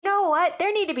what?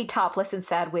 There need to be topless and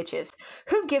sad witches.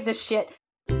 Who gives a shit?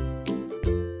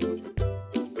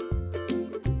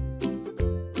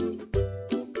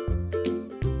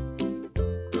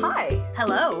 Hi.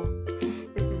 Hello.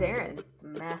 This is Erin,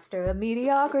 Master of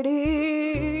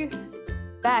Mediocrity.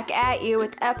 Back at you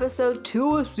with episode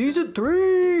 2 of season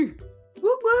 3.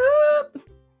 Whoop whoop.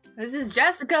 This is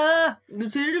Jessica,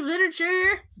 Lieutenant of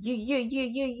Literature.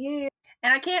 Yeah.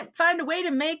 And I can't find a way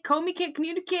to make Comey Can't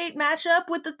Communicate match up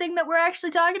with the thing that we're actually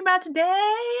talking about today.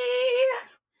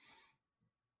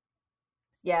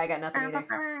 Yeah, I got nothing either.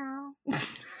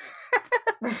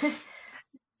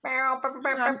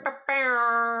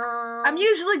 I'm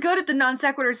usually good at the non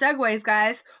sequitur segues,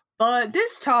 guys, but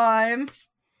this time,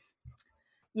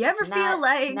 you ever feel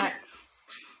like not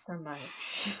so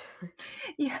much?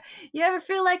 you ever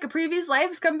feel like a previous life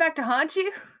is coming back to haunt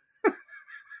you?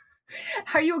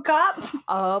 Are you a cop?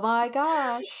 Oh my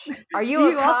gosh! Are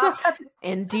you a cop?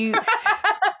 And do you?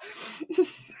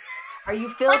 Are you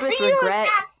filled with regret?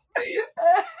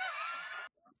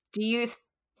 Do you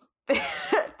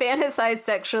fantasize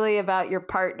sexually about your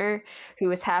partner who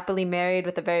is happily married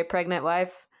with a very pregnant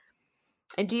wife?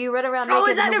 And do you run around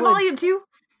naked is that in in the woods? volume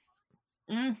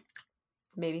 2?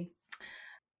 Maybe.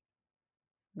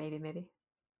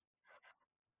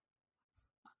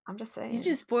 I'm just saying. You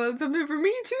just spoiled something for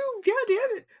me too. God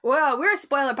damn it. Well, we're a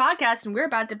spoiler podcast and we're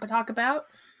about to talk about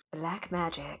Black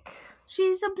Magick.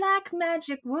 She's a black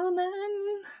magic woman.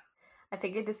 I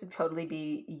figured this would totally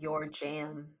be your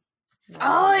jam.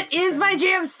 Oh, it is my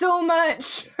jam so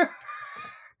much.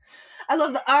 I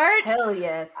love the art. Hell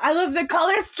yes. I love the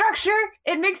color structure.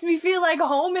 It makes me feel like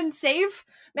home and safe.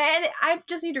 Man, I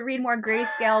just need to read more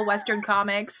grayscale Western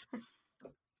comics.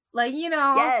 Like, you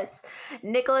know. Yes.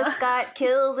 Nicholas Scott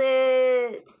kills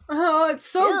it. Oh, it's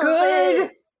so good.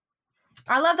 It.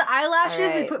 I love the eyelashes.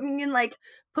 Right. They put me in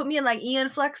like Ian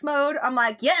Flex mode. I'm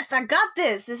like, yes, I got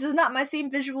this. This is not my same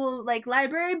visual like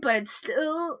library, but it's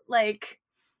still like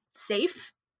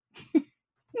safe.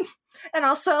 And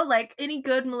also, like any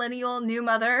good millennial new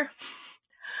mother,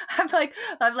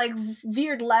 I've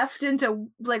veered left into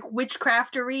like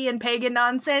witchcraftery and pagan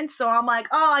nonsense. So I'm like,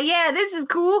 oh yeah, this is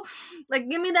cool. Like,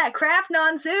 give me that craft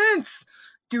nonsense.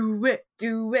 Do it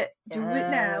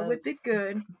now. Whip it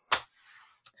good.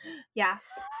 Yeah.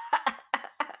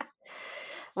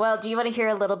 Well, do you want to hear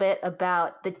a little bit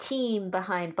about the team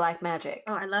behind Black Magick?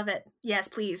 Oh, I love it. Yes,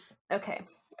 please. Okay.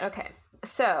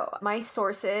 So, my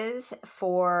sources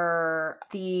for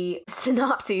the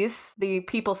synopses, the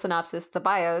people synopsis, the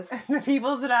bios. The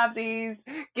people synopses.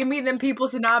 Give me them people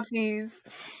synopses.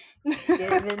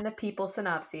 Given the people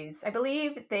synopses. I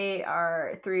believe they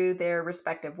are through their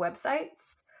respective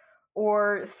websites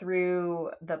or through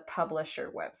the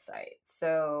publisher website.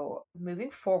 So,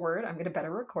 moving forward, I'm going to better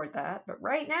record that. But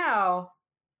right now,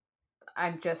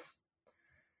 I'm just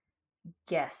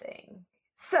guessing.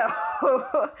 So...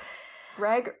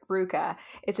 Greg Rucka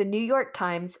is a New York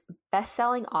Times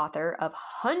best-selling author of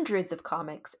hundreds of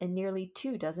comics and nearly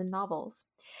 24 novels.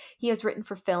 He has written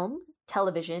for film,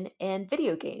 television, and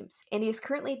video games, and he is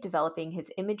currently developing his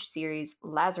image series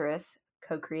Lazarus,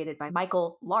 co-created by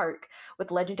Michael Lark with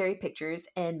Legendary Pictures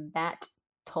and Matt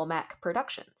Tolmack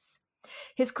Productions.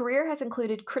 His career has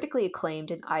included critically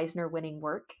acclaimed and Eisner-winning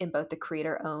work in both the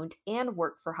creator-owned and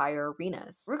work-for-hire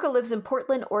arenas. Rucka lives in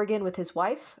Portland, Oregon with his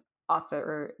wife,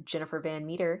 author Jennifer Van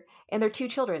Meter, and their 2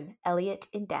 children, Elliot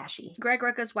and Dashi. Greg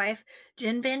Rucka's wife,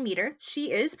 Jen Van Meter,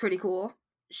 she is pretty cool.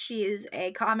 She is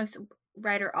a comics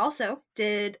writer also.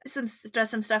 Does some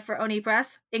stuff for Oni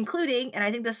Press, including, and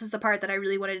I think this is the part that I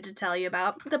really wanted to tell you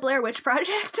about, the Blair Witch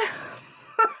Project.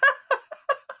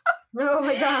 Oh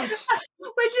my gosh.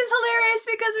 Which is hilarious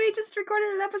because we just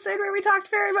recorded an episode where we talked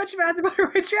very much about the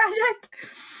Blair Witch Project.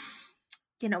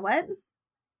 You know what?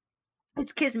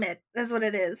 It's kismet. That's what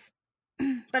it is.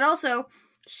 But also,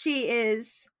 she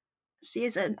is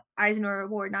an Eisner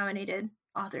Award nominated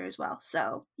author as well.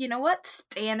 So, you know what?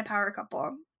 Stay a power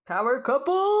couple. Power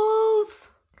couples!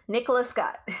 Nicholas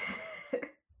Scott.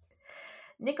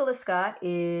 Nicholas Scott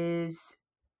is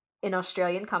an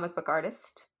Australian comic book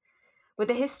artist. With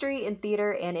a history in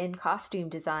theater and in costume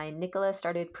design, Nicola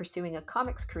started pursuing a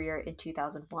comics career in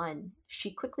 2001. She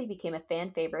quickly became a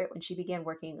fan favorite when she began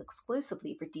working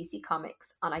exclusively for DC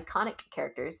Comics on iconic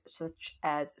characters such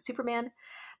as Superman,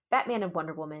 Batman and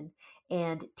Wonder Woman,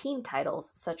 and teen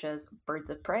titles such as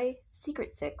Birds of Prey,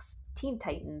 Secret Six, Teen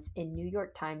Titans, and New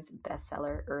York Times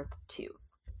bestseller Earth 2.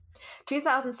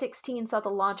 2016 saw the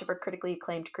launch of her critically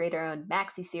acclaimed creator-owned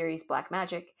maxi series Black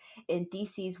Magick in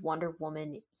DC's Wonder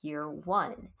Woman Year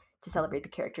 1 to celebrate the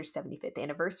character's 75th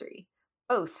anniversary,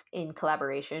 both in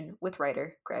collaboration with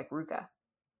writer Greg Rucka.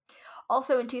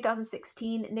 Also in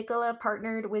 2016, Nicola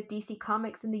partnered with DC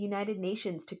Comics and the United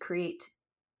Nations to create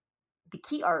the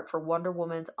key art for Wonder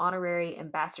Woman's honorary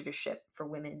ambassadorship for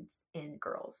women and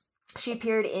girls. She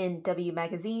appeared in W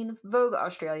Magazine, Vogue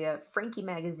Australia, Frankie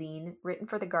Magazine, written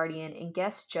for The Guardian, and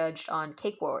guest judged on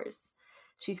Cake Wars.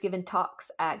 She's given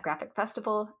talks at Graphic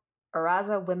Festival,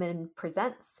 Araza Women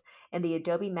Presents, and the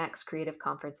Adobe Max Creative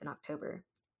Conference in October.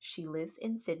 She lives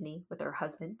in Sydney with her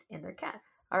husband and their cat.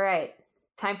 All right,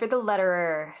 time for the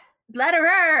letterer.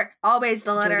 Letterer! Always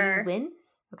the letterer. Jody Wynn?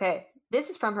 Okay, this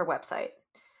is from her website.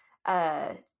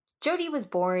 Jody was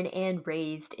born and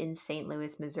raised in St.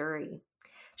 Louis, Missouri.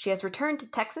 She has returned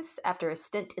to Texas after a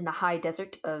stint in the high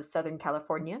desert of Southern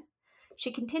California.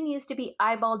 She continues to be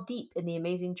eyeball deep in the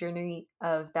amazing journey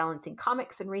of balancing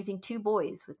comics and raising two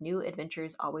boys with new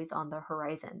adventures always on the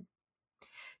horizon.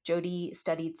 Jody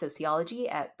studied sociology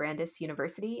at Brandeis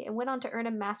University and went on to earn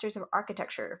a Master's of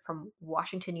Architecture from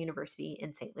Washington University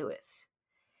in St. Louis.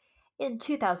 In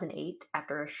 2008,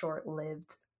 after a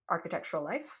short-lived architectural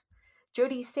life,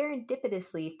 Jody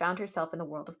serendipitously found herself in the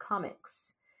world of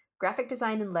comics. Graphic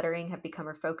design and lettering have become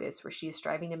her focus, where she is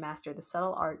striving to master the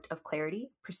subtle art of clarity,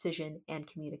 precision, and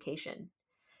communication.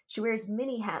 She wears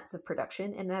many hats of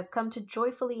production and has come to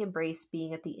joyfully embrace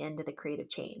being at the end of the creative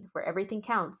chain, where everything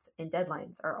counts and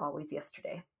deadlines are always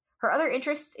yesterday. Her other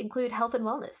interests include health and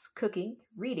wellness, cooking,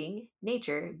 reading,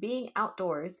 nature, being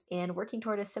outdoors, and working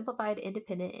toward a simplified,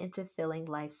 independent, and fulfilling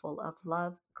life full of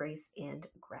love, grace, and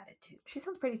gratitude. She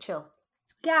sounds pretty chill.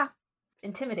 Yeah.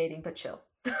 Intimidating, but chill.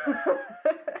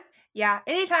 Yeah,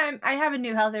 anytime I have a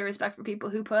new healthy respect for people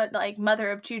who put, like, mother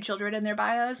of two children in their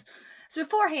bios. So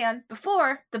beforehand,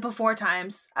 before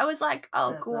times, I was like,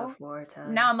 oh, cool.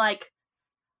 Now I'm like,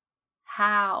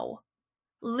 how?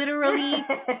 Literally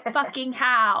fucking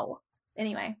how?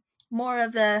 Anyway, more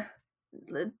of the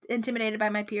intimidated by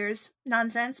my peers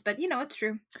nonsense, but you know, it's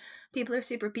true. People are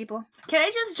super people. Can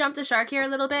I just jump the shark here a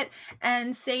little bit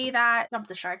and say that... Jump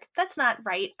the shark. That's not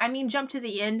right. I mean, jump to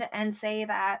the end and say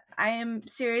that I am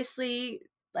seriously,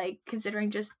 like,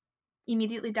 considering just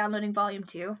immediately downloading volume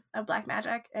 2 of Black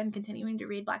Magick and continuing to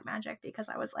read Black Magick because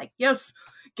I was like, yes,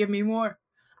 give me more.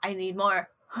 I need more.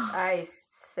 I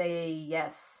say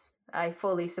yes. I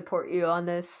fully support you on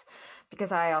this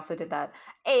because I also did that.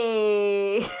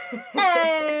 Hey!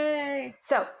 Hey!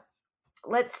 So,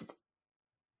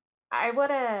 I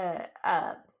want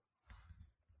to,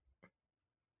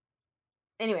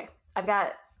 anyway, I've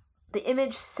got the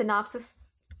image synopsis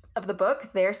of the book,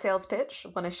 their sales pitch. I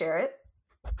want to share it.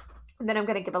 And then I'm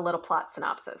going to give a little plot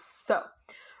synopsis. So,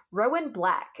 Rowan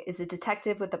Black is a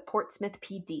detective with the Portsmouth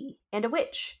PD and a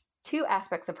witch, two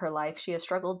aspects of her life she has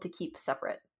struggled to keep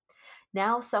separate.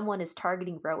 Now someone is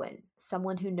targeting Rowan,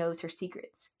 someone who knows her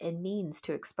secrets and means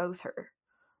to expose her.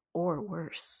 Or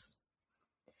worse.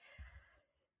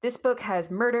 This book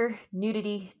has murder,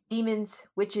 nudity, demons,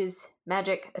 witches,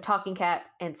 magic, a talking cat,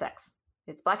 and sex.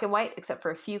 It's black and white except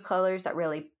for a few colors that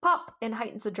really pop and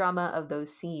heightens the drama of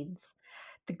those scenes.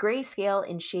 The grayscale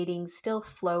and shading still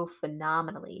flow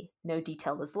phenomenally. No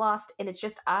detail is lost, and it's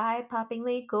just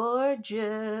eye-poppingly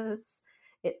gorgeous.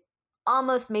 It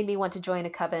almost made me want to join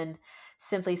a coven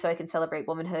simply so I can celebrate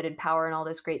womanhood and power and all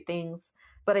those great things,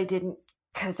 but I didn't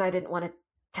because I didn't want to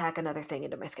tack another thing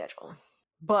into my schedule.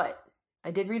 But I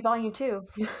did read volume 2.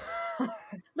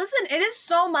 Listen, it is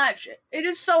so much. It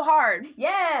is so hard.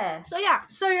 Yeah. So yeah,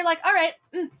 so you're like, all right,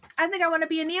 I think I want to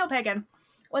be a neo-pagan.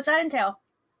 What's that entail?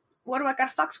 What do I got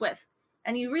to fucks with?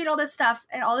 And you read all this stuff,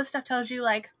 and all this stuff tells you,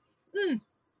 like,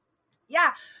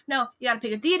 yeah, no, you got to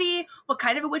pick a deity. What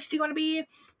kind of a witch do you want to be?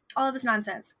 All of this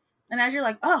nonsense. And as you're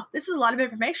like, oh, this is a lot of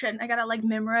information. I got to, like,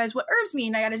 memorize what herbs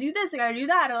mean. I got to do this. I got to do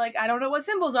that. Or, like, I don't know what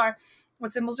symbols are.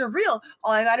 What symbols are real?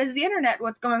 All I got is the internet.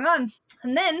 What's going on?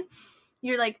 And then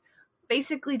you're, like,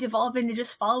 basically devolve into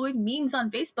just following memes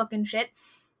on Facebook and shit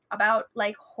about,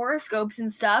 like, horoscopes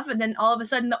and stuff. And then all of a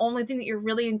sudden, the only thing that you're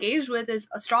really engaged with is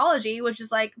astrology, which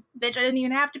is like, bitch, I didn't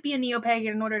even have to be a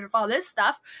neo-pagan in order to follow this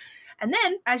stuff. And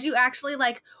then as you actually,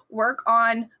 like, work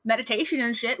on meditation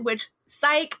and shit, which,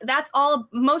 psych, that's all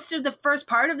most of the first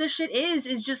part of this shit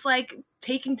is just, like,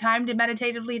 taking time to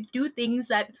meditatively do things,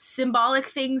 that symbolic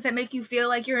things that make you feel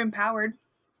like you're empowered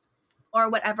or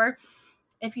whatever.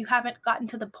 If you haven't gotten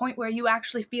to the point where you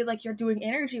actually feel like you're doing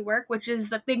energy work, which is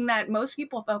the thing that most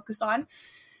people focus on,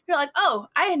 you're like, oh,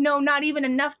 I know not even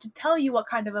enough to tell you what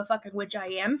kind of a fucking witch I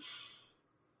am.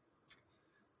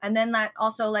 And then that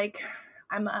also, like,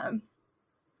 I'm a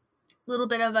little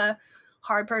bit of a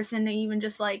hard person to even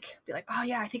just, like, be like, oh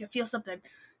yeah, I think I feel something.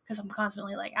 because I'm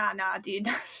constantly like, nah, dude.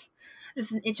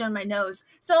 Just an itch on my nose.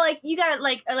 So like you gotta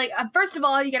first of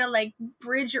all, you gotta like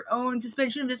bridge your own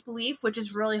suspension of disbelief, which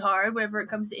is really hard whenever it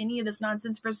comes to any of this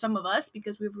nonsense for some of us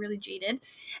because we've really jaded.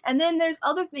 And then there's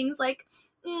other things like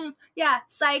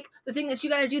psych. The thing that you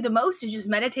gotta do the most is just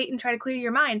meditate and try to clear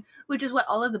your mind, which is what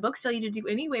all of the books tell you to do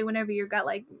anyway whenever you've got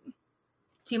like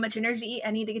too much energy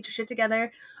and need to get your shit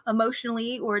together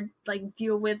emotionally or like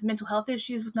deal with mental health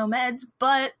issues with no meds.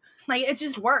 But like it's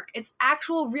just work. It's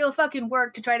actual real fucking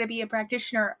work to try to be a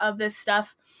practitioner of this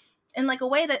stuff in like a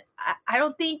way that I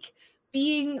don't think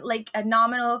being like a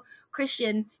nominal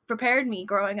Christian prepared me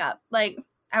growing up. Like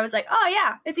I was like, oh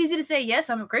yeah, it's easy to say yes,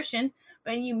 I'm a Christian,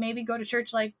 but you maybe go to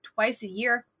church like twice a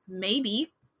year,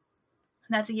 maybe.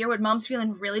 And that's a year when mom's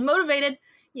feeling really motivated,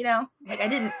 you know? Like I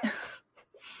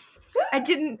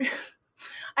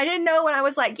didn't know when I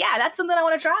was like, yeah, that's something I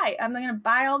want to try. I'm going to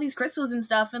buy all these crystals and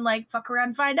stuff and like fuck around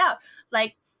and find out.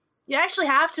 Like you actually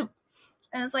have to.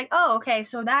 And it's like, oh, okay.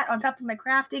 So that on top of my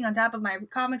crafting, on top of my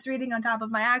comics reading, on top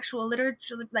of my actual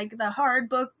literature, like the hard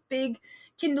book, big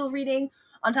Kindle reading,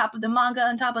 on top of the manga,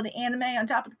 on top of the anime, on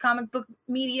top of the comic book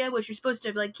media, which you're supposed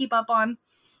to like keep up on.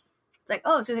 It's like,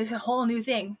 oh, so there's a whole new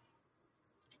thing.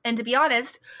 And to be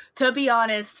honest,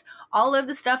 all of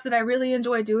the stuff that I really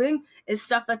enjoy doing is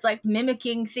stuff that's like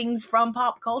mimicking things from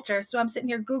pop culture. So I'm sitting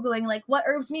here Googling like what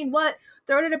herbs mean what,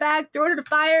 throw it in a bag, throw it in a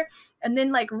fire, and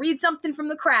then like read something from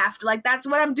the craft. Like that's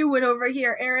what I'm doing over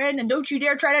here, Aaron, and don't you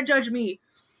dare try to judge me.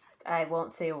 I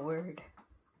won't say a word.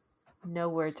 No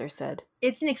words are said.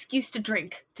 It's an excuse to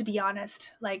drink, to be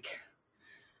honest. Like,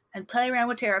 and play around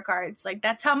with tarot cards. Like,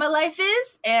 that's how my life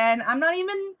is, and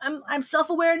I'm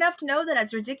self-aware enough to know that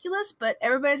it's ridiculous, but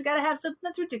everybody's got to have something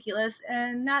that's ridiculous,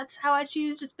 and that's how I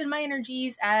choose to spend my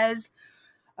energies as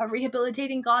a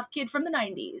rehabilitating goth kid from the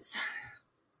 90s.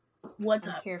 What's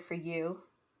up? I'm here for you.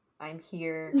 I'm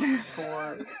here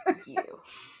for you.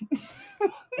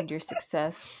 And your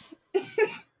success.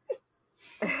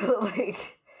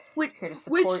 Like, here to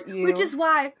support you. Which is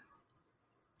why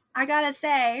I gotta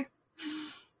say,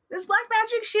 this black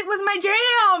magic shit was my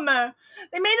jam.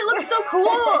 They made it look so cool.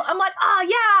 I'm like, oh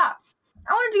yeah,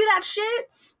 I want to do that shit.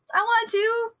 I want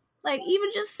to, like,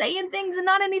 even just saying things and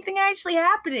not anything actually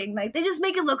happening. Like, they just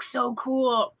make it look so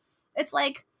cool. It's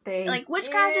like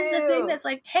witchcraft is the thing that's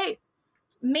like, hey,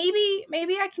 maybe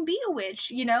I can be a witch.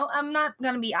 You know, I'm not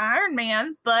gonna be Iron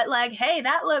Man, but like, hey,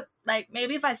 that look like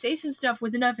maybe if I say some stuff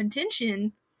with enough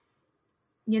intention,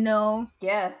 you know,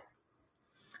 yeah.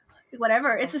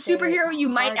 Whatever. It's a superhero you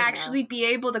might actually be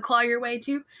able to claw your way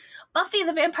to. Buffy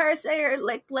the Vampire Slayer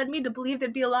like led me to believe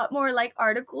there'd be a lot more like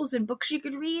articles and books you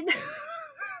could read in the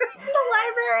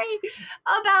library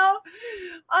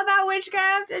about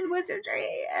witchcraft and wizardry,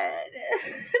 and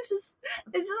it's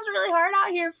just really hard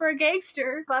out here for a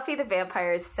gangster. Buffy the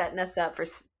Vampire is setting us up for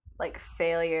like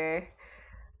failure.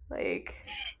 Like,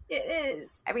 it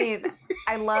is. I mean,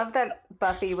 I love that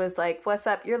Buffy was like, what's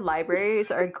up? Your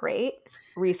libraries are great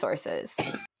resources.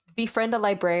 Befriend a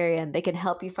librarian. They can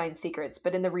help you find secrets.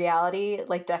 But in the reality,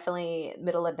 like definitely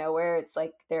middle of nowhere, it's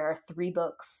like there are 3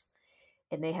 books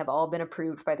and they have all been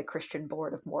approved by the Christian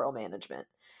Board of Moral Management.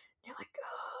 And you're like,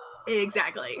 oh.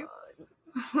 Exactly.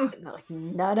 Like,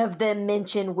 none of them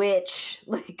mention witch.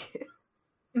 Like...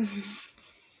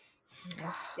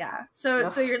 Yeah. So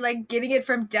you're like getting it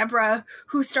from Deborah,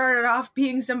 who started off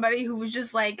being somebody who was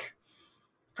just like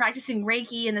practicing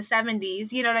Reiki in the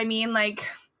 70s. You know what I mean? Like,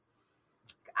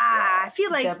 I feel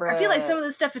like some of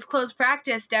this stuff is closed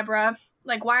practice, Deborah.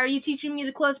 Like, why are you teaching me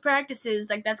the closed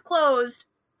practices? Like, that's closed.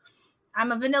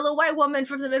 I'm a vanilla white woman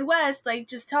from the Midwest. Like,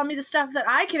 just tell me the stuff that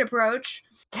I can approach.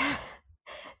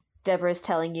 Deborah's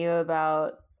telling you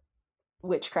about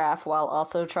witchcraft while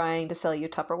also trying to sell you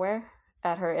Tupperware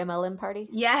at her MLM party?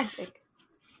 Yes. Like,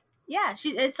 yeah,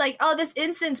 it's like, oh, this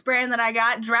incense brand that I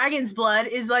got, Dragon's Blood,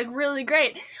 is like really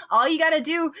great. All you gotta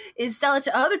do is sell it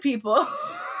to other people.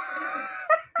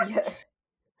 Yeah.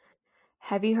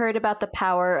 Have you heard about the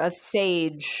power of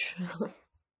sage?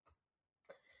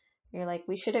 You're like,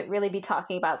 we shouldn't really be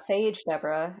talking about sage,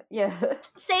 Deborah. Yeah.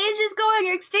 Sage is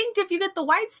going extinct if you get the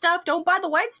white stuff. Don't buy the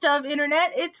white stuff,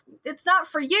 internet. It's not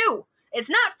for you. It's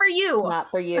not for you. It's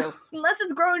not for you. Unless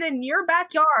it's grown in your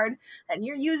backyard and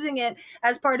you're using it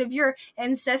as part of your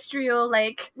ancestral,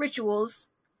 like, rituals.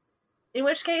 In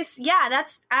which case, yeah,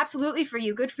 that's absolutely for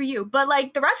you. Good for you. But,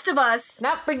 like, the rest of us... It's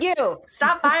not for you.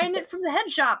 Stop buying it from the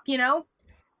head shop, you know?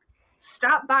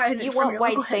 Stop buying it from your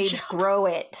local head shop. You want white sage, grow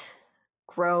it.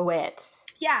 Grow it.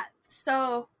 Yeah,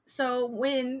 so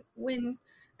when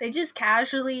they just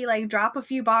casually like drop a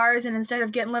few bars and instead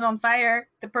of getting lit on fire,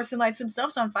 the person lights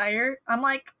themselves on fire, I'm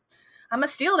like, I'm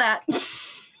gonna steal that.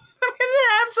 I'm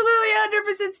gonna absolutely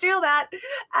 100% steal that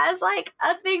as like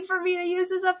a thing for me to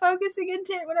use as a focusing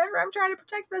intent whenever I'm trying to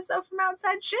protect myself from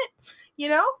outside shit, you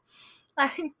know?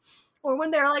 Like, or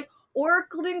when they're like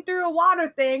oracling through a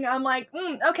water thing, I'm like,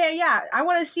 okay, yeah, I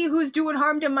want to see who's doing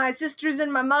harm to my sisters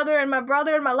and my mother and my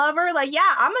brother and my lover. Like,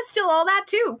 yeah, I'm gonna steal all that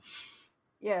too.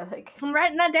 Yeah, like I'm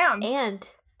writing that down. And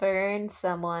burn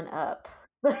someone up.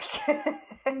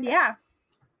 Yeah.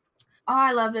 Oh,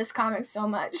 I love this comic so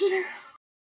much.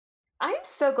 I'm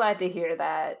so glad to hear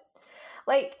that.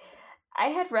 Like, I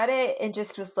had read it and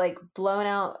just was like blown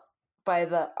out by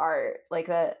the art. Like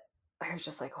that, I was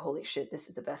just like, holy shit, this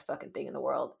is the best fucking thing in the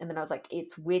world. And then I was like,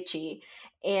 it's witchy.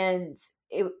 And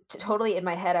it totally in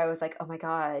my head, I was like, oh my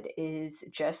God, is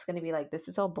Jeff's gonna be like, this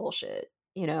is all bullshit,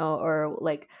 you know? Or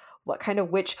like, what kind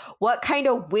of witch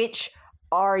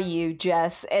are you,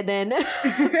 Jess? And then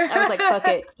I was like, fuck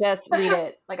it, Jess, read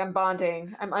it. Like, I'm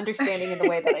bonding. I'm understanding in the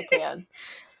way that I can.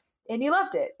 And you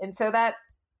loved it. And so that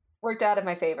worked out in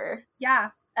my favor.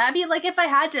 Yeah. I mean, like, if I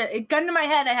had to, gun to my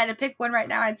head, I had to pick one right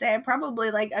now, I'd say I'm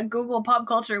probably, like, a Google pop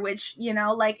culture witch, you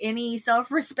know, like any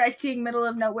self-respecting,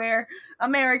 middle-of-nowhere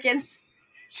American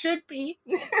should be.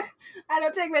 I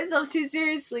don't take myself too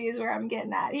seriously is where I'm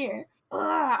getting at here.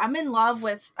 I'm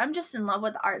just in love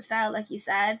with the art style, like you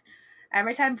said.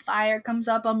 Every time fire comes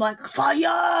up, I'm like,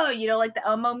 fire! You know, like the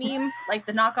Elmo meme, like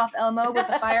the knockoff Elmo with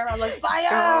the fire. I'm like, fire!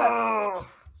 Oh.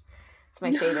 It's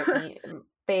my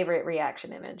favorite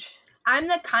reaction image. I'm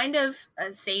the kind of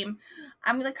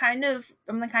I'm the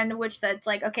kind of witch that's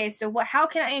like, okay, so how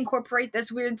can I incorporate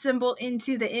this weird symbol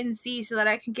into the NC so that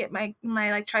I can get my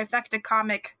like trifecta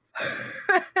comic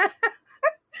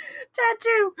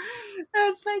tattoo.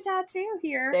 That's my tattoo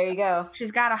here. There you go.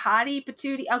 She's got a hottie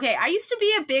patootie. Okay, I used to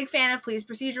be a big fan of police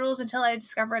procedurals until I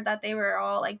discovered that they were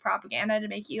all like propaganda to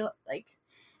make you like,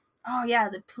 oh yeah,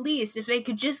 the police, if they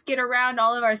could just get around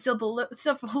all of our civil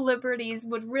liberties,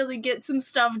 would really get some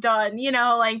stuff done, you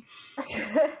know, like.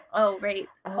 Oh, right.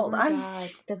 Hold on.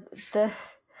 God.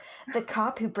 The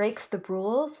cop who breaks the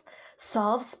rules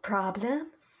solves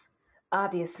problems.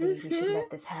 Obviously, we should let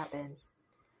this happen.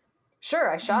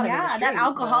 Sure, I shot him in the street. Yeah, that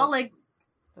alcoholic.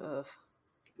 Ugh.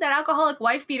 That alcoholic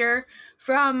wife beater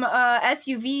from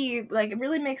SUV, like, it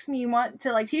really makes me want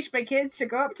to, like, teach my kids to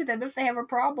go up to them if they have a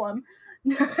problem.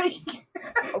 Right?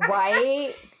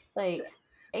 Like,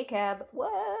 a cab.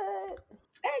 What?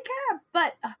 A cab.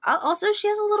 But also, she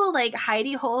has a little, like,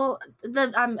 hidey hole.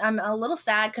 I'm a little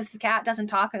sad because the cat doesn't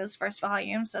talk in this first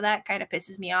volume, so that kind of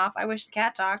pisses me off. I wish the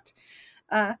cat talked.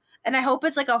 And I hope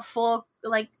it's, like, a full,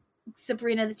 like,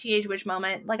 Sabrina the Teenage Witch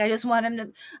moment. Like, I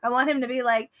want him to be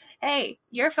like, hey,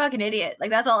 you're a fucking idiot.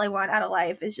 Like, that's all I want out of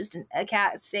life is just a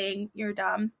cat saying you're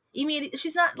dumb. I mean,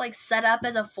 she's not like set up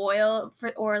as a foil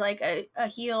for, or like a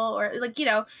heel, or like, you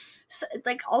know,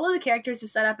 like all of the characters are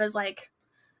set up as like,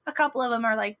 a couple of them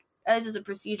are like, this is a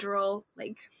procedural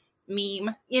like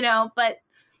meme, you know, but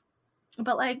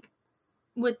like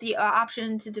with the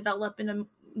option to develop in a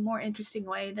more interesting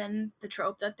way than the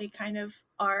trope that they kind of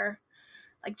are,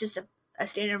 like just a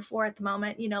standard for at the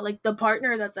moment, you know, like the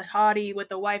partner that's a hottie with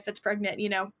a wife that's pregnant, you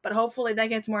know, but hopefully that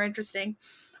gets more interesting,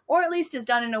 or at least is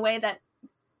done in a way that,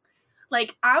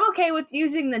 like, I'm okay with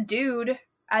using the dude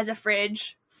as a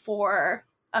fridge for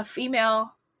a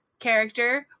female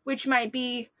character, which might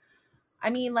be, I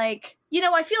mean, like, you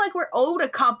know, I feel like we're owed a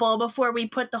couple before we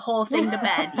put the whole thing to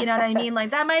bed. You know what I mean?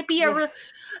 Like, that might be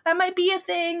that might be a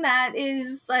thing that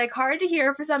is like hard to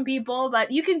hear for some people,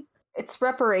 but you can. It's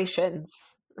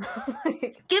reparations.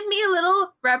 Give me a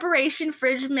little reparation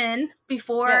fridge min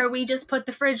before we just put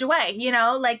the fridge away, you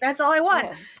know, like that's all I want.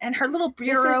 Yeah. And her little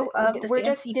bureau of the we're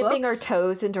fancy just dipping books. our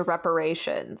toes into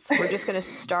reparations. We're just gonna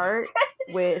start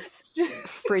with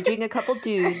fridging a couple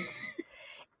dudes,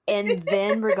 and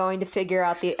then we're going to figure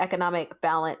out the economic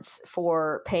balance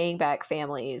for paying back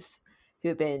families who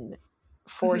have been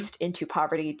forced into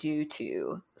poverty due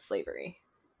to slavery,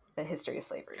 the history of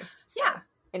slavery. So, yeah.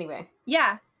 Anyway.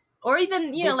 Yeah. Or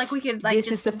even, you know, like we could like this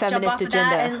just is the feminist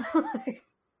agenda.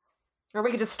 Or we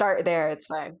could just start there. It's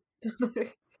fine.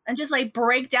 And just like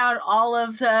break down all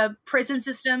of the prison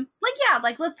system. Like, yeah,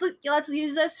 like let's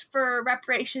use this for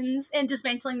reparations and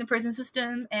dismantling the prison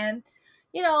system, and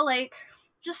you know, like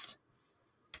just,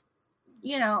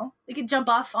 you know, we could jump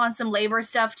off on some labor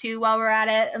stuff too while we're at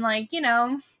it, and like, you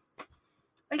know,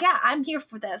 like, yeah, I'm here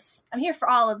for this. I'm here for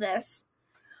all of this.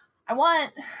 I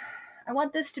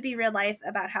want this to be real life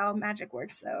about how magic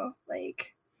works, though.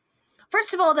 Like,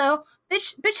 first of all, though,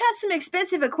 bitch has some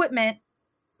expensive equipment.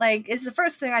 Like, it's the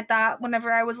first thing I thought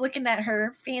whenever I was looking at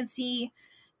her fancy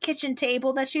kitchen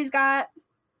table that she's got.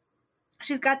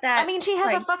 She's got that. I mean, she has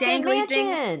like, a fucking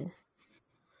mansion.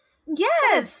 Thing.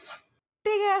 Yes.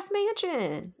 Big ass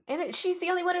mansion, and she's the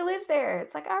only one who lives there.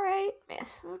 It's like, all right,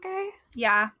 okay.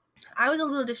 Yeah. I was a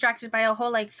little distracted by a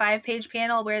whole like 5-page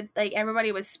panel where like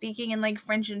everybody was speaking in like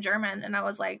French and German, and I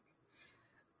was like,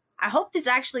 I hope this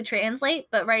actually translate,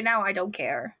 but right now I don't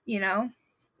care, you know?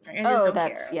 I just don't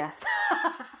That's care. yeah.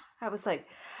 I was like,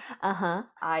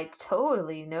 I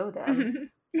totally know them.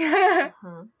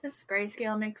 This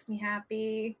grayscale makes me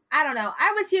happy. I don't know.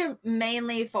 I was here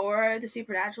mainly for the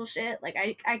supernatural shit. Like,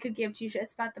 I could give two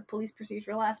shits about the police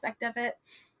procedural aspect of it.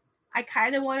 I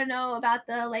kind of want to know about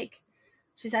the, like,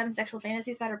 she's having sexual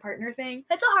fantasies about her partner thing.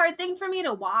 It's a hard thing for me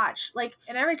to watch. Like,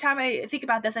 and every time I think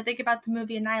about this, I think about the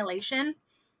movie Annihilation.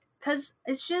 Because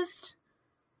it's just,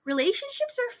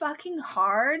 relationships are fucking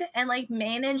hard, and like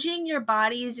managing your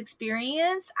body's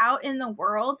experience out in the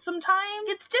world sometimes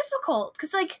it's difficult,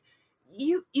 because like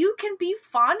you can be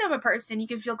fond of a person, you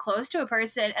can feel close to a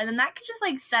person, and then that can just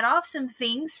like set off some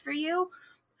things for you,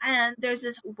 and there's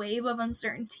this wave of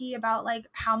uncertainty about like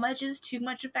how much is too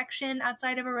much affection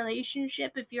outside of a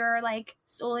relationship if you're like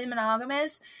solely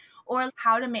monogamous, or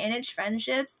how to manage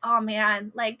friendships. Oh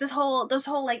man, like this whole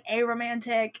like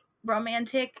aromantic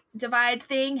romantic divide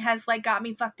thing has like got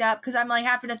me fucked up, because I'm like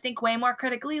having to think way more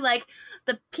critically. Like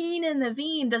the peen and the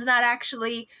veen does not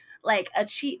actually like a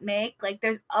cheat make. Like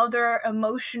there's other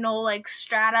emotional like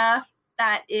strata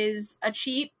that is a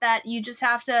cheat that you just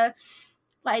have to,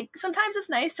 like, sometimes it's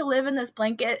nice to live in this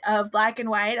blanket of black and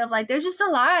white of like there's just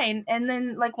a line, and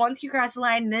then like once you cross the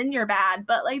line then you're bad,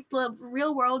 but like the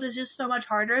real world is just so much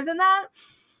harder than that.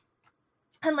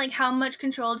 And like how much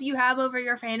control do you have over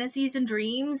your fantasies and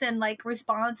dreams and like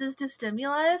responses to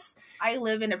stimulus? I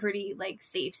live in a pretty like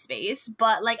safe space,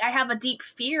 but like I have a deep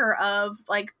fear of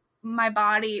like my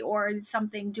body or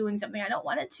something doing something I don't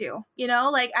want it to, you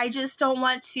know? Like I just don't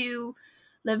want to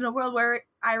live in a world where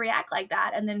I react like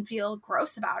that and then feel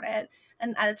gross about it.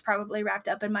 And it's probably wrapped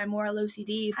up in my moral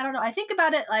OCD. I don't know. I think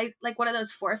about it like one of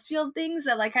those force field things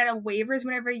that like kind of wavers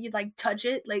whenever you like touch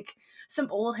it, like some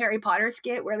old Harry Potter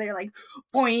skit where they're like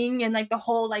boing and like the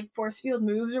whole like force field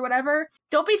moves or whatever.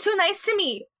 Don't be too nice to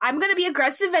me. I'm gonna be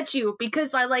aggressive at you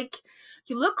because I like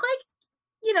you look like,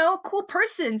 you know, a cool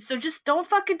person. So just don't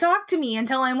fucking talk to me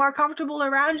until I'm more comfortable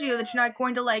around you, that you're not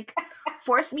going to like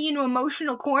force me into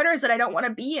emotional corners that I don't want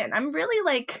to be in. I'm really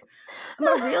like,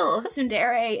 I'm a real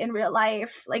tsundere in real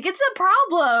life. Like it's a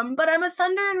problem, but I'm a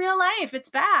sunder in real life. It's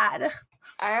bad.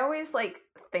 I always like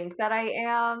think that I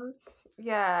am.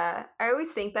 Yeah, I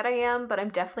always think that I am, but I'm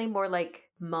definitely more like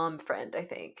mom friend, I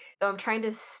think. Though I'm trying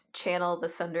to channel the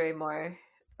tsundere more,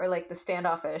 or like the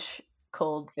standoffish,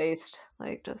 cold-faced,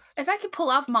 like just. If I could pull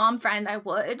off mom friend, I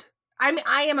would. I mean,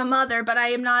 I am a mother, but I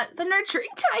am not the nurturing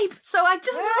type. So I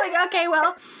just like, okay,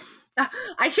 well,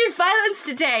 I choose violence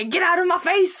today. Get out of my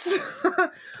face. But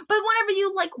whenever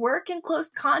you like work in close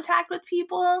contact with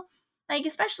people, like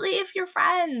especially if you're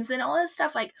friends and all this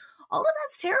stuff, like all of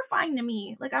that's terrifying to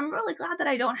me. Like I'm really glad that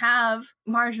I don't have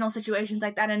marginal situations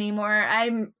like that anymore.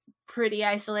 I'm pretty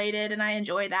isolated and I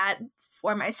enjoy that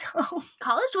for myself.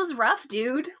 College was rough,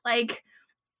 dude. Like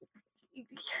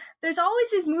there's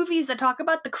always these movies that talk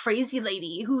about the crazy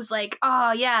lady who's like,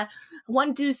 oh yeah,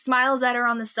 one dude smiles at her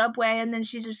on the subway and then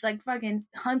she just like fucking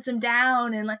hunts him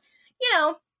down, and like, you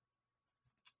know,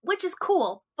 which is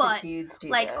cool, but dudes do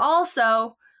like that.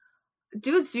 Also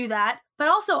dudes do that, but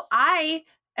also I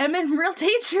am in real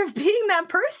danger of being that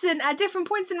person at different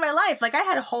points in my life. Like I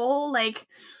had a whole like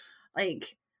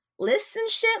lists and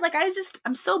shit. Like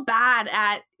I'm so bad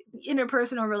at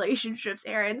interpersonal relationships,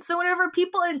 Aaron. So whenever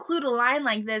people include a line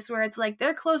like this where it's like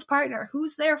their close partner,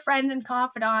 who's their friend and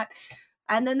confidant,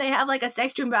 and then they have like a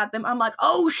sex dream about them, I'm like,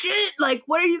 oh shit, like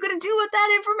what are you gonna do with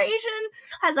that information?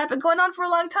 Has that been going on for a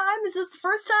long time? Is this the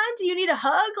first time? Do you need a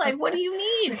hug? Like what do you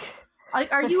need?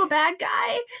 Like are you a bad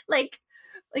guy? Like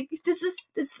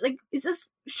is this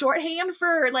shorthand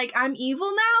for like I'm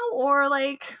evil now, or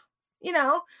like, you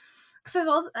know, because there's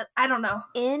also, I don't know.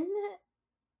 In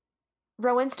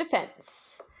Rowan's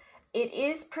defense, it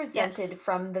is presented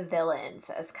from the villains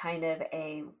as kind of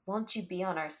a, won't you be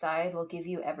on our side, we'll give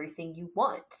you everything you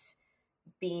want.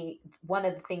 Being one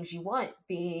of the things you want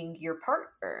being your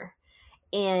partner.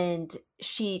 And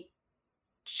she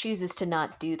chooses to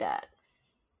not do that.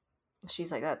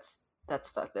 She's like, that's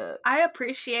fucked up. I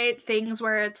appreciate things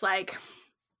where it's like,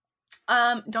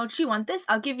 don't you want this?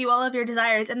 I'll give you all of your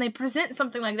desires, and they present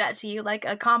something like that to you, like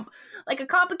a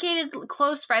complicated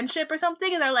close friendship or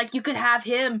something, and they're like, you could have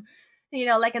him you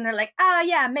know, like, and they're like,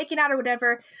 yeah, making out or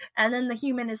whatever, and then the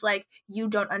human is like, you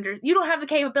don't have the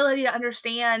capability to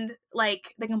understand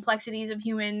like the complexities of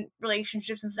human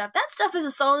relationships and stuff. That stuff is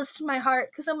a solace to my heart,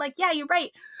 because I'm like, yeah, you're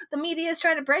right. The media is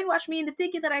trying to brainwash me into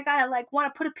thinking that I gotta like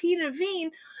want to put a P in a V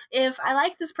if I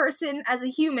like this person as a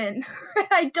human.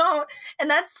 I don't, and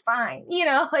that's fine. You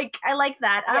know, like, I like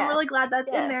that. I'm really glad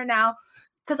that's in there now,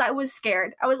 because I was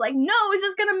scared. I was like, no, is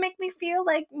this gonna make me feel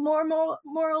like more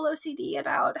moral OCD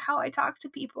about how I talk to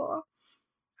people?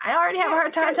 I already have a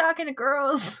hard time talking to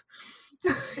girls.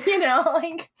 You know,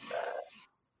 like,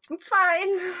 it's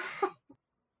fine.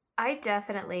 I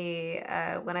definitely,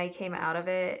 when I came out of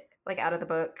it, like out of the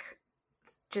book,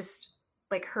 just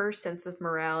like her sense of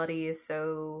morality is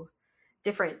so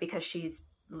different because she's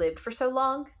lived for so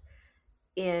long,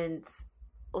 and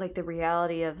like the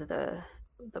reality of the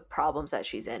problems that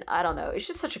she's in. I don't know. It's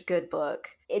just such a good book.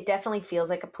 It definitely feels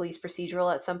like a police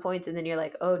procedural at some points, and then you're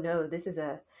like, oh no, this is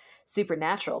a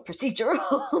supernatural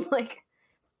procedural. Like,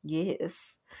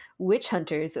 yes. Witch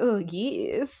hunters. Oh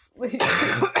yes.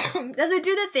 Does it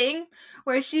do the thing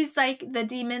where she's like the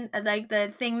demon, like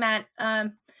the thing that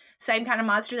same kind of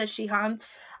monster that she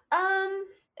haunts?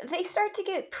 They start to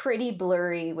get pretty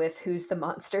blurry with who's the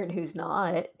monster and who's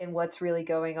not and what's really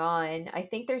going on. I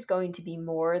think there's going to be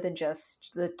more than just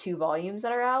the 2 volumes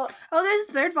that are out. Oh, there's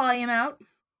a 3rd volume out.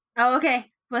 Oh, okay.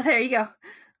 Well, there you go.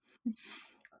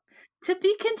 To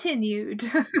be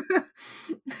continued.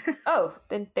 Oh,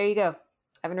 then there you go.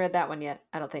 I haven't read that one yet,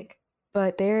 I don't think.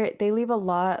 But they leave a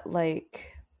lot,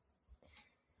 like,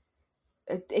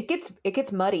 it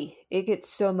gets muddy. It gets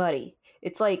so muddy.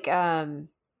 It's like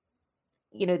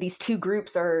you know, these 2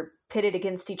 groups are pitted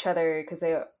against each other because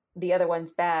the other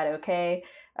one's bad, okay?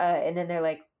 And then they're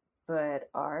like, but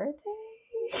are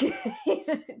they?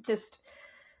 Just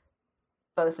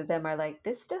both of them are like,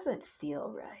 this doesn't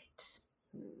feel right.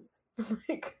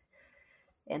 Like,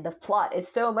 and the plot is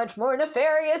so much more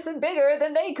nefarious and bigger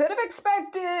than they could have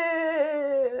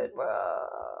expected.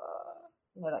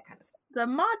 You know, that kind of stuff. The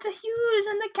Montagues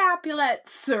and the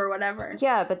Capulets or whatever.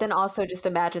 Yeah, but then also just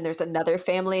imagine there's another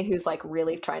family who's like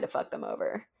really trying to fuck them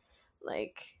over.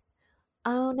 Like,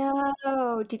 oh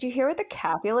no, did you hear what the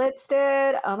Capulets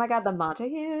did? Oh my god, the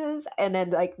Montagues. And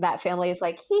then like that family is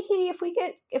like, hee hee,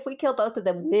 if we kill both of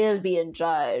them, we'll be in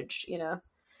charge, you know?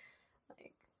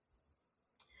 Like,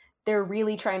 they're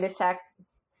really trying to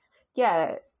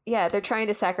yeah, they're trying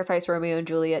to sacrifice Romeo and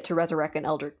Juliet to resurrect an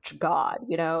eldritch god,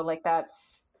 you know? Like,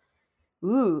 that's,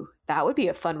 ooh, that would be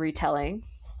a fun retelling.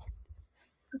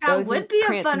 That would be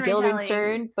a fun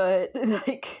retelling. But,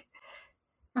 like,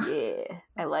 yeah,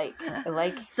 I like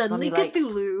Suddenly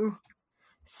Cthulhu.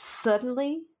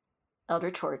 Suddenly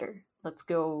Eldritch Order. Let's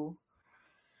go.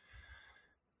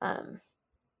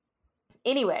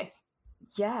 Anyway,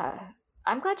 yeah.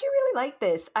 I'm glad you really liked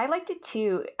this. I liked it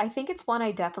too. I think it's one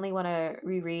I definitely want to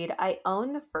reread. I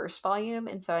own the 1st volume,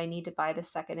 and so I need to buy the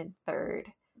 2nd and 3rd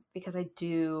because I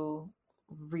do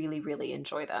really, really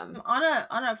enjoy them. On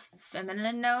a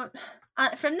feminine note,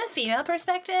 from the female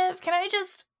perspective, can I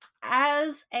just,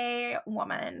 as a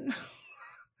woman,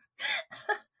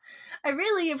 I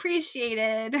really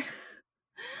appreciated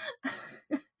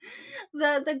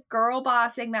the girl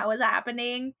bossing that was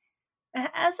happening.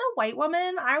 As a white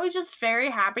woman, I was just very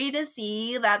happy to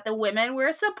see that the women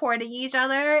were supporting each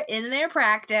other in their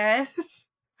practice.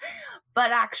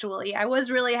 But actually, I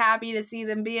was really happy to see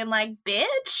them being like,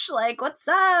 bitch, like, what's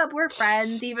up? We're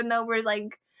friends, even though we're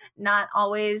like not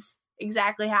always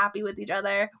exactly happy with each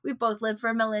other. We've both lived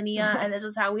for millennia, and this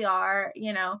is how we are,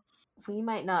 you know. We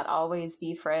might not always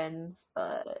be friends,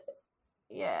 but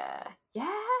yeah,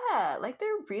 like they're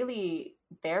really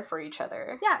there for each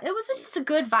other. Yeah, it was just a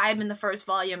good vibe in the 1st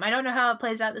volume. I don't know how it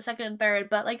plays out the 2nd and 3rd,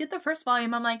 but like in the 1st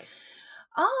volume, I'm like,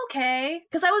 oh, okay.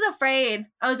 Because I was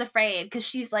afraid because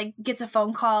she's like gets a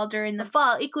phone call during the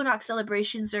fall equinox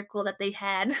celebration circle that they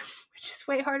had, which is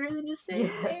way harder than just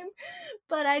saying the name,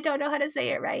 but I don't know how to say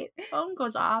it right. Phone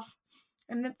goes off.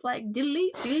 And it's like,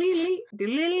 diddly, diddly,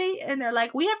 diddly, and they're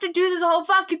like, we have to do this whole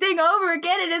fucking thing over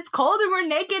again, and it's cold, and we're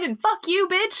naked, and fuck you,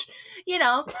 bitch, you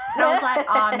know. And I was like,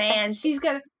 oh man, she's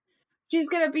gonna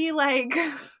be like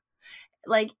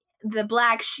the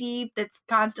black sheep that's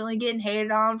constantly getting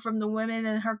hated on from the women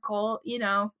in her cult, you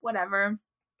know, whatever.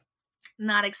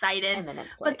 Not excited. And then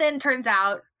but then turns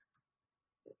out,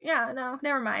 yeah, no,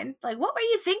 never mind. Like, what were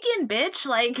you thinking, bitch?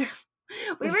 Like,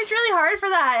 we worked really hard for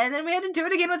that, and then we had to do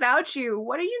it again without you.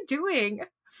 What are you doing?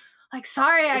 Like,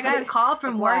 sorry, I got a call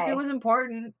from work. It was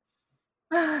important.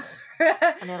 And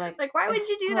they're like, why would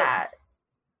you do that?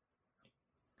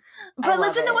 But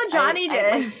listen to what Johnny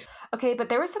did. Okay, but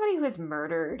there was somebody who was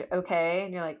murdered, okay?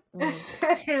 And you're like,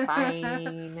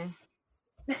 fine.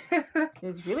 It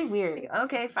was really weird.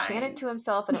 Okay, He chanted fine. to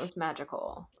himself and it was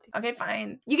magical. Okay,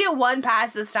 fine. You get one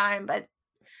pass this time, but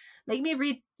make me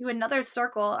read you another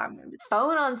circle. I'm gonna be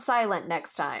Phone on silent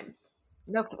next time.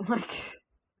 No, like,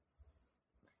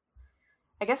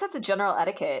 I guess that's a general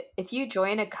etiquette. If you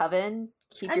join a coven,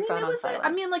 keep your phone on silent.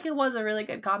 it was a really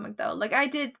good comic though. Like I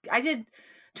did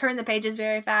turn the pages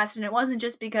very fast, and it wasn't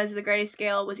just because the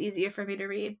grayscale was easier for me to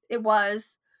read. It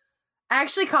was. I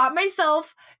actually caught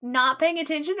myself not paying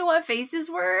attention to what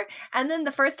faces were, and then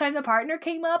the first time the partner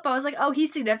came up, I was like, oh,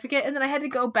 he's significant, and then I had to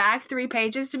go back 3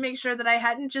 pages to make sure that I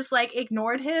hadn't just, like,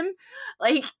 ignored him,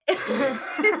 like, comics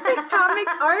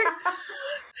art,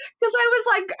 because I was,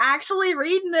 like, actually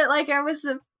reading it like I was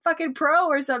a fucking pro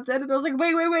or something, and I was like,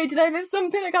 wait, did I miss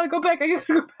something? I gotta go back.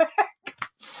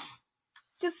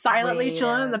 Just silently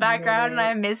chilling in the background, and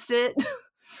I missed it.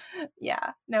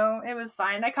 Yeah, no, it was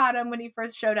fine. I caught him when he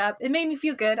first showed up. It made me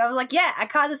feel good. I was like, yeah, I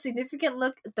caught a significant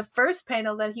look at the first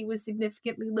panel that he was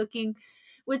significantly looking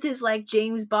with his, like,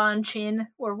 James Bond chin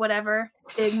or whatever,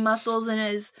 big muscles in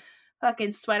his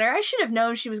fucking sweater. I should have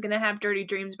known she was going to have dirty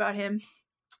dreams about him.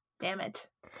 Damn it.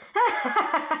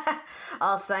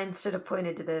 All signs should have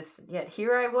pointed to this, yet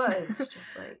here I was,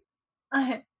 just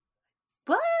like...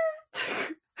 What?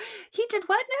 He did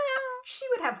what now? She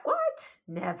would have what?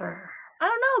 Never. I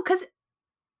don't know, because...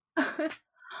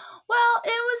 Well, it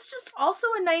was just also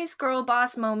a nice girl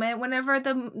boss moment whenever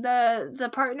the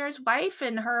partner's wife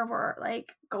and her were,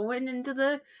 like, going into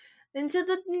the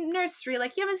nursery.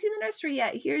 Like, you haven't seen the nursery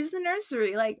yet. Here's the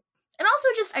nursery. Like, and also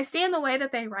just I stand in the way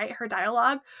that they write her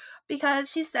dialogue, because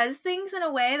she says things in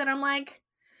a way that I'm like,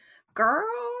 girl.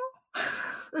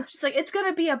 She's like, it's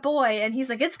gonna be a boy, and he's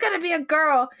like, it's gonna be a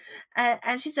girl,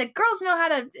 and she's like, girls know how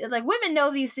to, like, women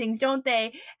know these things, don't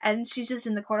they? And she's just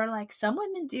in the corner like, some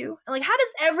women do. And, like, how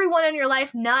does everyone in your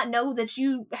life not know that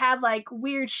you have, like,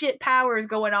 weird shit powers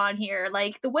going on here?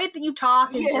 Like, the way that you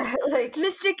talk is just like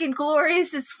mystic and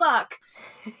glorious as fuck.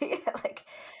 Yeah, like,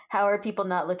 how are people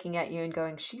not looking at you and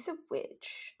going, she's a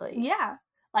witch? Like, yeah,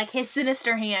 like his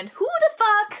sinister hand. Who the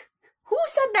fuck? Who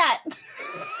said that?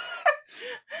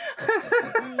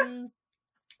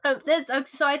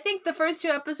 So I think the first 2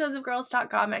 episodes of Girls Talk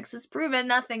Comics has proven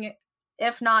nothing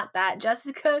if not that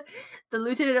Jessica, the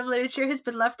lieutenant of literature, has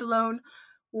been left alone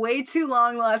way too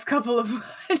long the last couple of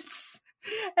months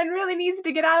and really needs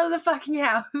to get out of the fucking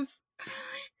house.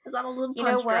 Because I'm a little You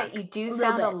know what? You do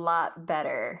sound a lot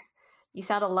better. You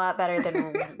sound a lot better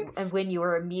than when you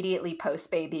were immediately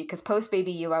post-baby. Because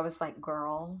post-baby you, I was like,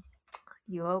 girl,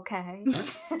 you okay?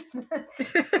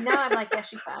 No, I'm like, yeah,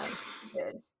 she's fine. She's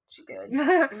good. She's good.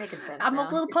 You're making sense. I'm now.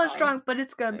 a little punch drunk, but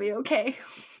it's gonna be okay.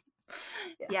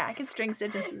 Yeah, I can string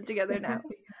sentences together now.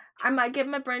 I might get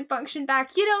my brain function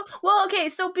back. You know, well, okay,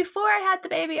 so before I had the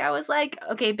baby, I was like,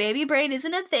 okay, baby brain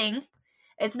isn't a thing.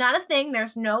 It's not a thing.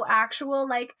 There's no actual,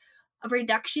 like, a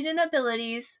reduction in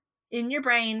abilities in your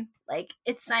brain. Like,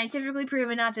 it's scientifically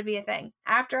proven not to be a thing.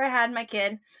 After I had my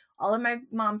kid, all of my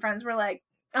mom friends were like,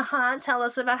 tell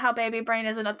us about how baby brain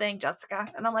isn't a thing, Jessica.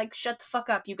 And I'm like, shut the fuck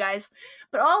up, you guys.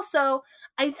 But also,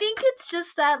 I think it's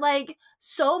just that, like,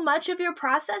 so much of your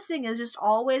processing is just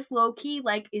always low-key,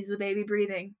 like, is the baby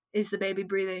breathing? Is the baby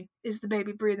breathing? Is the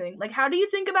baby breathing? Like, how do you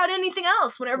think about anything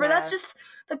else whenever that's just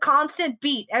the constant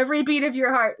beat, every beat of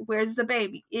your heart? Where's the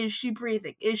baby? Is she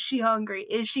breathing? Is she hungry?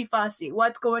 Is she fussy?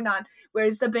 What's going on?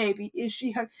 Where's the baby? Is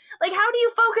she hungry? Like, how do you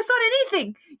focus on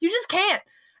anything? You just can't.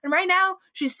 And right now,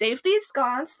 she's safely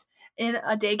ensconced in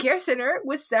a daycare center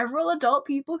with several adult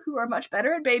people who are much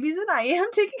better at babies than I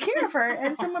am taking care of her.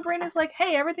 And so my brain is like,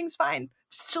 hey, everything's fine.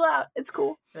 Just chill out. It's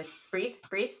cool. Like, breathe.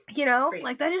 You know, breathe.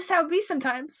 Like, that's just how it be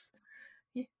sometimes.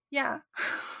 Yeah.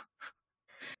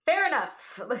 Fair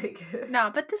enough. Like,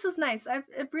 no, but this was nice. I've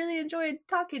really enjoyed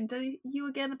talking to you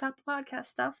again about the podcast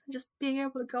stuff and just being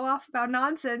able to go off about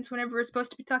nonsense whenever we're supposed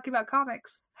to be talking about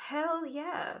comics. Hell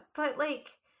yeah. But, like,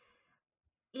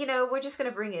 you know, we're just going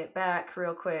to bring it back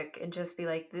real quick and just be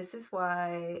like, this is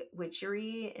why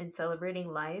witchery and celebrating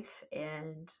life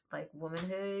and, like,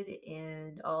 womanhood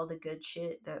and all the good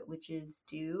shit that witches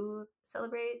do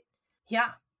celebrate. Yeah.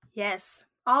 Yes.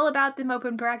 All about them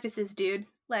open practices, dude.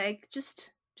 Like,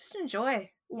 just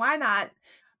enjoy. Why not?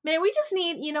 Man, we just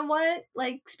need, you know what?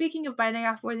 Like, speaking of biting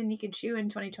off more than you can chew in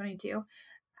 2022,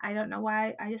 I don't know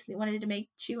why. I just wanted to make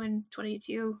chew in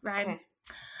 22 rhyme. Okay.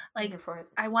 Like,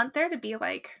 I want there to be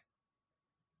like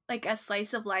a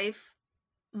slice of life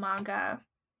manga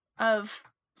of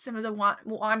some of the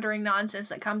wandering nonsense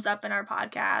that comes up in our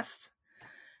podcast.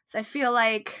 So I feel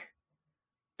like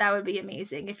That would be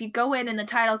amazing. If you go in and the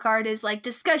title card is like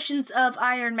discussions of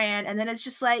Iron Man, and then it's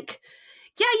just like,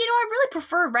 yeah, I really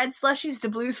prefer red slushies to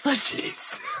blue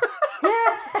slushies. You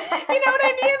know what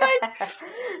I mean?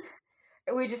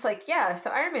 Like, we just like, yeah, so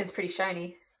Iron Man's pretty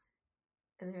shiny.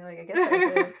 And then you're like, I guess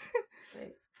that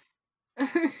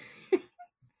was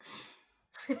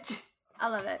like, just I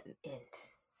love it.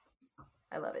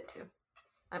 I love it too.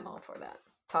 I'm all for that.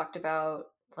 Talked about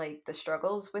like the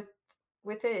struggles with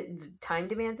it, time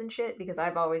demands and shit, because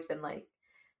I've always been like,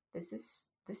 this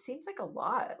seems like a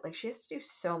lot. Like she has to do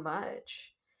so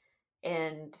much.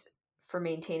 And for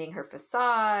maintaining her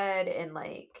facade and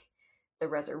like the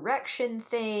resurrection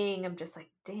thing, I'm just like,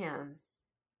 damn,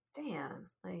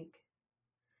 like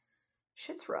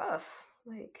shit's rough.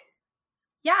 Like,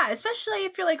 yeah, especially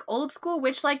if you're like old school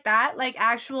witch like that, like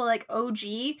actual like OG,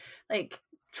 like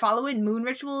following moon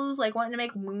rituals, like wanting to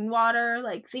make moon water,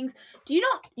 like things. You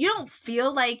don't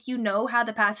feel like you know how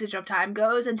the passage of time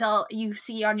goes until you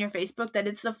see on your Facebook that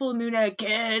it's the full moon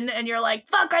again, and you're like,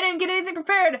 fuck, I didn't get anything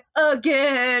prepared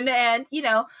again. And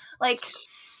like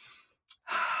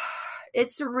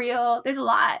it's real. There's a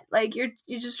lot. Like you're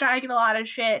just trying to get a lot of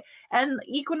shit. And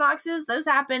equinoxes, those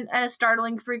happen at a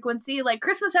startling frequency. Like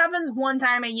Christmas happens one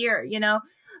time a year,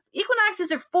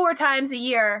 Equinoxes are 4 times a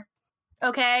year.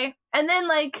 Okay? And then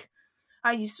like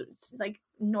I used to, like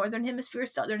northern hemisphere,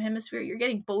 southern hemisphere, you're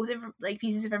getting both like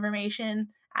pieces of information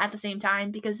at the same time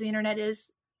because the internet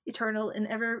is eternal and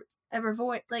ever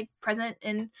void, like present,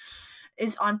 and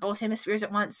is on both hemispheres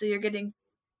at once. So you're getting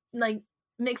like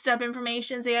mixed up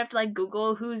information, so you have to like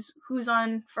Google who's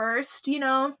on first,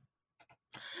 and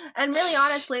really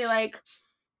honestly, like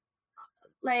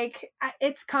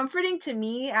it's comforting to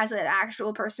me as an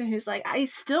actual person who's like, I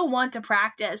still want to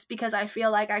practice because I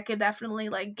feel like I could definitely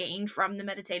like gain from the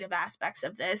meditative aspects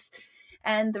of this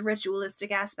and the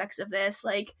ritualistic aspects of this,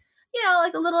 like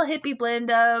like a little hippie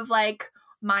blend of like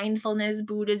mindfulness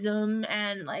Buddhism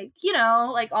and like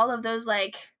like all of those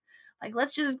like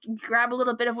let's just grab a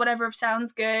little bit of whatever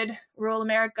sounds good, rural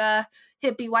America,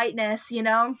 hippie whiteness,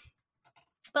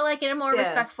 but like in a more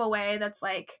respectful way that's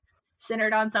like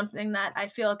centered on something that I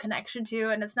feel a connection to,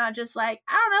 and it's not just like,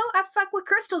 I don't know, I fuck with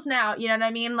crystals now, you know what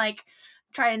I mean? Like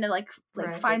trying to like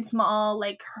right. Find small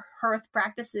like hearth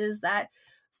practices that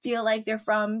feel like they're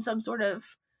from some sort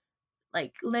of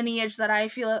like lineage that I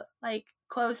feel like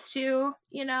close to,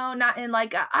 not in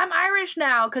like I'm Irish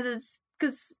now because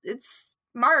it's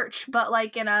March, but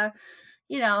like in a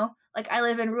like I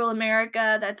live in rural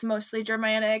America that's mostly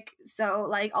Germanic, so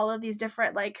like all of these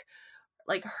different like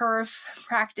hearth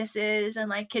practices and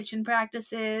like kitchen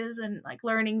practices and like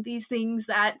learning these things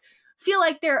that feel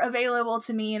like they're available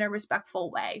to me in a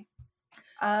respectful way.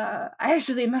 I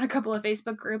actually met a couple of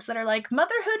Facebook groups that are like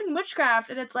motherhood and witchcraft,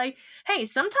 and it's like, hey,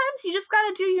 sometimes you just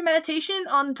gotta do your meditation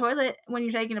on the toilet when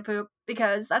you're taking a poop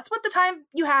because that's what the time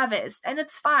you have is, and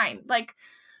it's fine. Like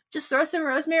just throw some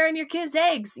rosemary in your kids'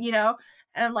 eggs,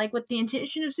 and like with the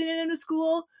intention of sending them to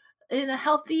school in a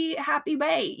healthy, happy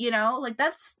way, like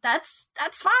that's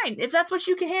fine. If that's what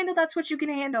you can handle, that's what you can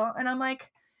handle. And I'm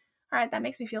like, all right, that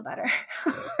makes me feel better.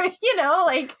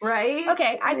 Like, right?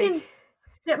 Okay, I can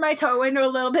dip my toe into a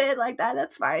little bit like that.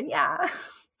 That's fine. Yeah.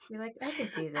 You're like, I can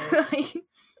do this.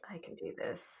 I can do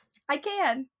this. I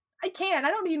can. I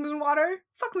don't need moon water.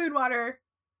 Fuck moon water.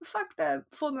 Fuck the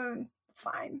full moon. It's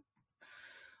fine.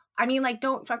 I mean, like,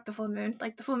 don't fuck the full moon.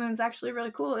 Like, the full moon's actually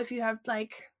really cool if you have,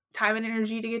 like, time and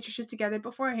energy to get your shit together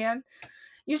beforehand.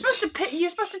 You're supposed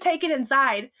to take it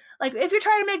inside. Like, if you're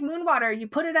trying to make moon water, you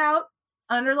put it out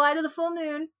under the light of the full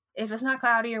moon, if it's not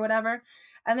cloudy or whatever,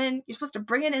 and then you're supposed to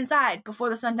bring it inside before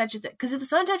the sun touches it. Because if the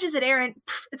sun touches it, Aaron,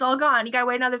 it's all gone. You gotta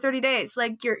wait another 30 days.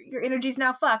 Like, your energy's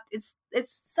now fucked. It's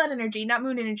sun energy, not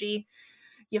moon energy.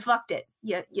 You fucked it.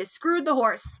 You screwed the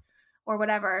horse or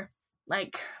whatever.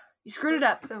 Like, you screwed it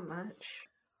up. So much.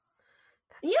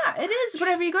 Yeah, it is.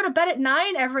 Whenever you go to bed at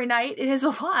 9 every night, it is a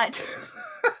lot.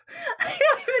 I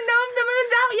don't even know if the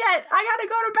moon's out yet. I gotta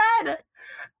go to bed.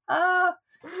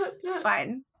 It's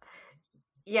fine.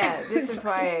 Yeah, this is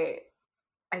why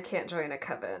I can't join a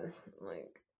coven.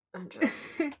 Like, I'm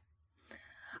just...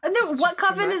 And then what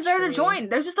coven is there to join?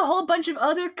 There's just a whole bunch of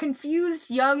other confused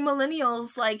young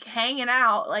millennials, like, hanging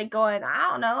out, like, going, I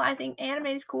don't know, I think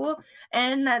anime's cool,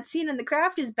 and that scene in the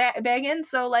craft is begging,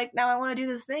 so, like, now I want to do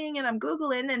this thing, and I'm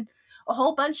Googling, and a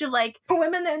whole bunch of, like,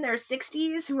 women in their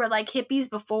 60s who were, like, hippies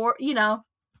before,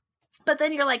 but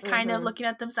then you're, like, kind of looking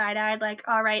at them side-eyed, like,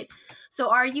 all right, so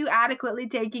are you adequately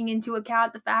taking into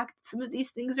account the fact that some of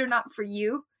these things are not for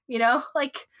you?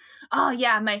 Like, oh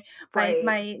yeah, my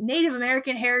Native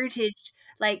American heritage,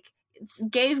 like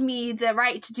gave me the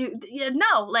right to do.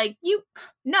 No, like you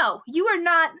are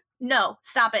not. No,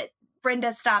 stop it,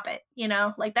 Brenda, stop it.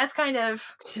 Like that's kind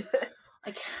of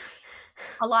like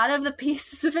a lot of the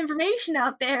pieces of information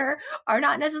out there are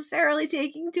not necessarily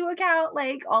taking into account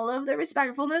like all of the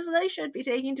respectfulness that they should be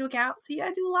taking into account. So you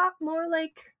gotta do a lot more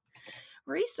like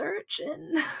research,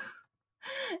 and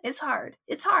it's hard,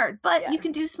 but you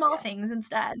can do small things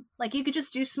instead. Like you could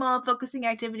just do small focusing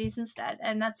activities instead,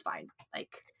 and that's fine.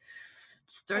 Like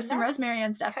just throw some rosemary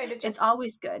on stuff. It's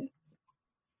always good.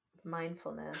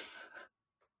 Mindfulness.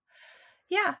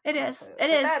 Yeah, it is.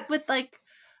 It is with like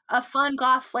a fun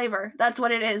goth flavor. That's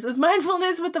what it is. Is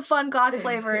mindfulness with the fun goth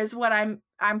flavor is what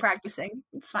I'm practicing.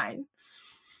 It's fine.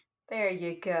 There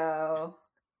you go.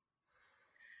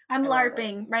 I'm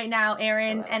LARPing right now,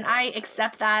 Erin, and I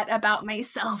accept that about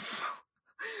myself.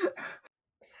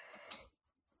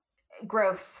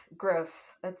 Growth.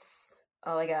 That's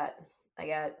all I got.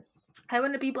 I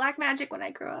want to be Black Magick when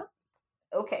I grow up.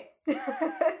 Okay.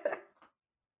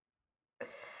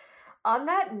 On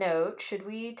that note, should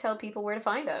we tell people where to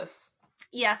find us?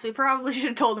 Yes, we probably should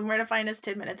have told them where to find us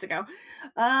 10 minutes ago.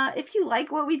 If you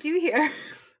like what we do here,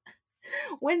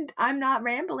 when I'm not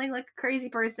rambling like a crazy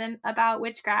person about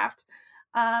witchcraft,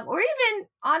 or even,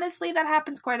 honestly, that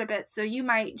happens quite a bit, so you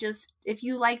might just, if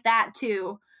you like that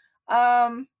too,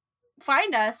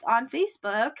 find us on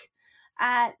Facebook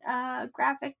at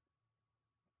graphic...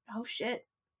 Oh, shit.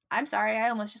 I'm sorry, I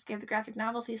almost just gave the graphic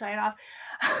novelty sign off.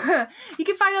 You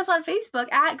can find us on Facebook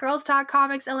at Girls Talk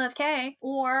Comics LFK,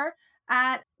 or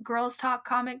at Girls Talk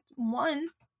Comic 1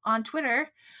 on Twitter,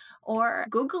 or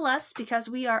Google us because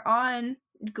we are on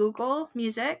Google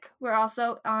Music. We're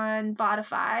also on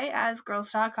Spotify as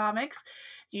Girls Talk Comics,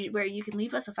 where you can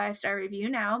leave us a 5-star review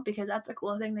now, because that's a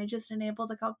cool thing they just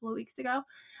enabled a couple of weeks ago.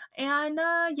 And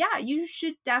yeah, you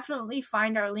should definitely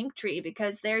find our link tree,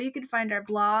 because there you can find our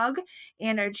blog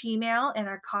and our Gmail and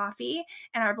our coffee.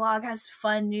 And our blog has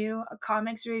fun new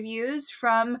comics reviews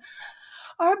from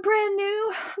our brand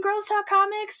new Girls Talk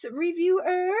Comics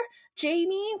reviewer,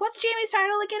 Jamie. What's Jamie's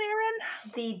title again, Erin?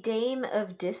 The Dame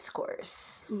of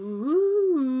Discourse.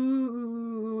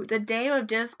 Ooh, the Dame of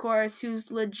Discourse,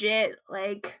 who's legit,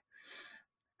 like,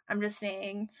 I'm just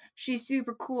saying, she's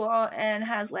super cool and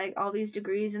has like all these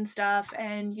degrees and stuff,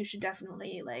 and you should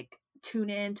definitely like tune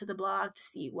in to the blog to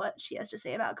see what she has to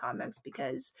say about comics,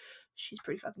 because she's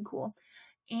pretty fucking cool.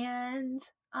 And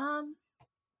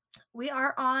we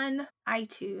are on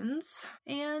iTunes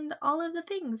and all of the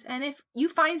things. And if you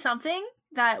find something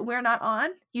that we're not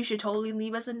on, you should totally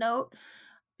leave us a note,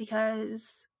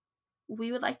 because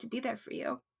we would like to be there for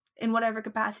you in whatever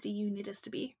capacity you need us to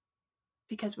be,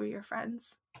 because we're your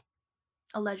friends,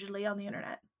 allegedly, on the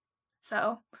internet.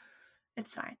 So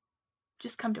it's fine.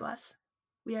 Just come to us.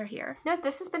 We are here. No,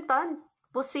 this has been fun.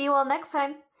 We'll see you all next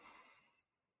time.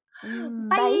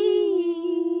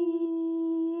 Bye.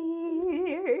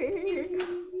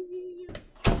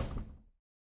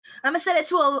 I'm gonna set it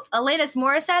to a Alanis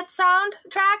Morissette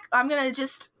soundtrack. I'm gonna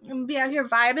be out here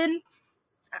vibing,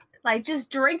 like just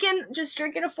drinking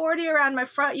a 40 around my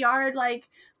front yard, like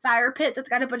fire pit that's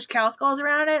got a bunch of cow skulls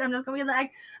around it. I'm just gonna be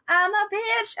like, I'm a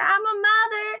bitch, I'm a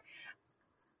mother.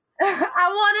 I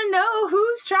want to know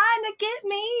who's trying to get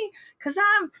me, 'cause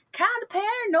I'm kind of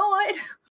paranoid.